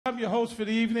I'm your host for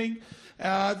the evening.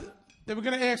 They were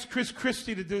going to ask Chris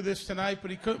Christie to do this tonight, but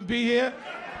he couldn't be here.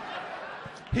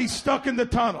 He's stuck in the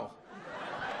tunnel.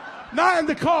 Not in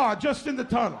the car, just in the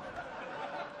tunnel.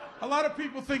 A lot of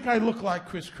people think I look like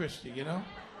Chris Christie, you know?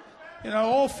 You know,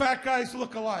 all fat guys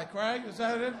look alike, right? Is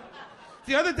that it?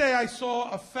 The other day I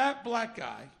saw a fat black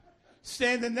guy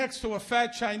standing next to a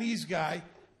fat Chinese guy,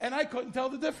 and I couldn't tell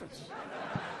the difference.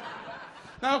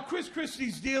 Now, Chris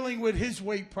Christie's dealing with his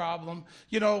weight problem,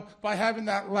 you know, by having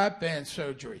that lap band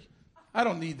surgery. I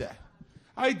don't need that.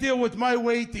 I deal with my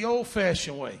weight the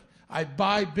old-fashioned way. I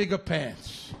buy bigger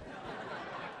pants.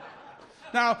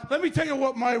 Now, let me tell you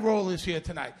what my role is here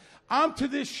tonight. I'm to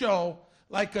this show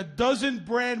like a dozen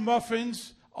bran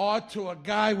muffins are to a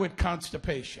guy with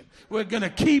constipation. We're going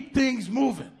to keep things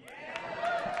moving.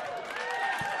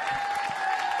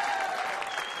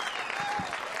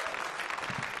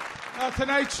 Now,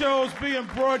 tonight's show is being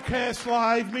broadcast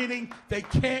live, meaning they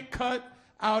can't cut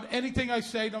out anything I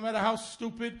say, no matter how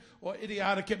stupid or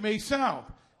idiotic it may sound.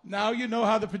 Now you know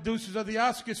how the producers of the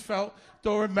Oscars felt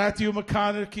during Matthew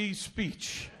McConaughey's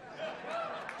speech.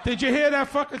 Did you hear that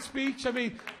fucking speech? I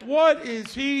mean, what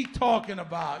is he talking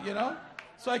about, you know?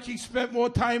 It's like he spent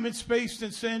more time in space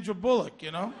than Sandra Bullock,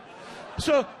 you know?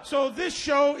 So this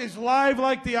show is live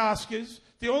like the Oscars.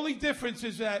 The only difference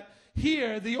is that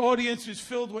here, the audience is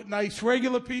filled with nice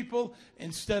regular people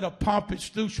instead of pompous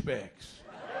douchebags.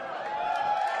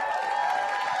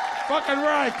 Fucking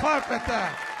right, clap at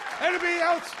that. Anybody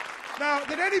else? Now,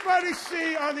 did anybody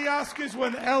see on the Oscars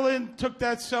when Ellen took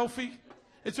that selfie?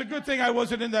 It's a good thing I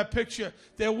wasn't in that picture.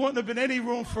 There wouldn't have been any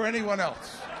room for anyone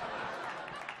else.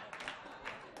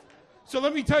 So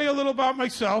let me tell you a little about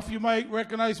myself. You might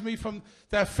recognize me from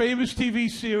that famous TV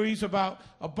series about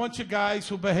a bunch of guys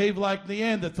who behave like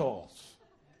Neanderthals.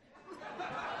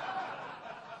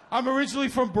 I'm originally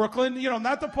from Brooklyn, you know,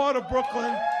 not the part of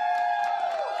Brooklyn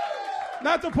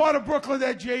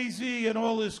that Jay-Z and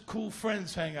all his cool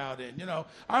friends hang out in, you know.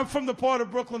 I'm from the part of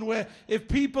Brooklyn where if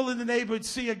people in the neighborhood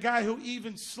see a guy who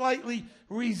even slightly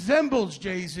resembles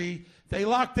Jay-Z, they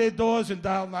lock their doors and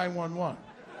dial 911.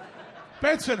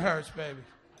 Bensonhurst, baby.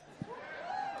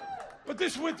 But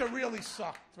this winter really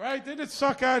sucked, right? Didn't it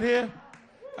suck out here?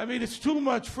 I mean, it's too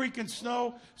much freaking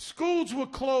snow. Schools were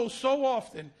closed so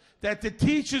often that the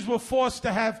teachers were forced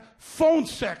to have phone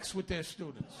sex with their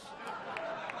students.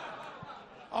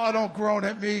 Oh, don't groan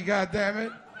at me,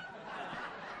 goddammit.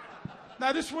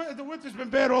 Now, the winter's been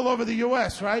bad all over the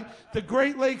U.S., right? The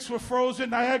Great Lakes were frozen.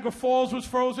 Niagara Falls was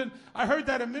frozen. I heard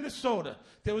that in Minnesota.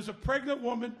 There was a pregnant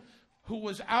woman who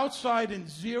was outside in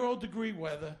 0-degree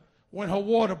weather when her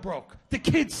water broke. The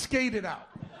kids skated out.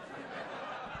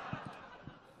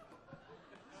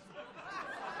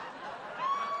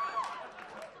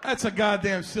 That's a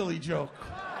goddamn silly joke.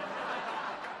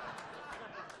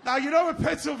 Now, you know in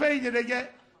Pennsylvania they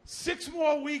get 6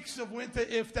 more weeks of winter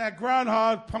if that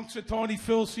groundhog, Punxsutawney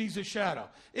Phil, sees a shadow.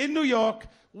 In New York,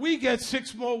 we get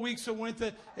 6 more weeks of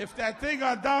winter if that thing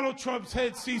on Donald Trump's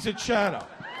head sees a shadow.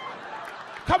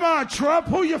 Come on, Trump,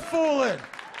 who you fooling?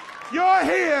 You're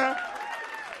here.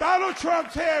 Donald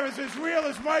Trump's hair is as real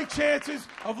as my chances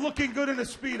of looking good in a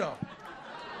Speedo.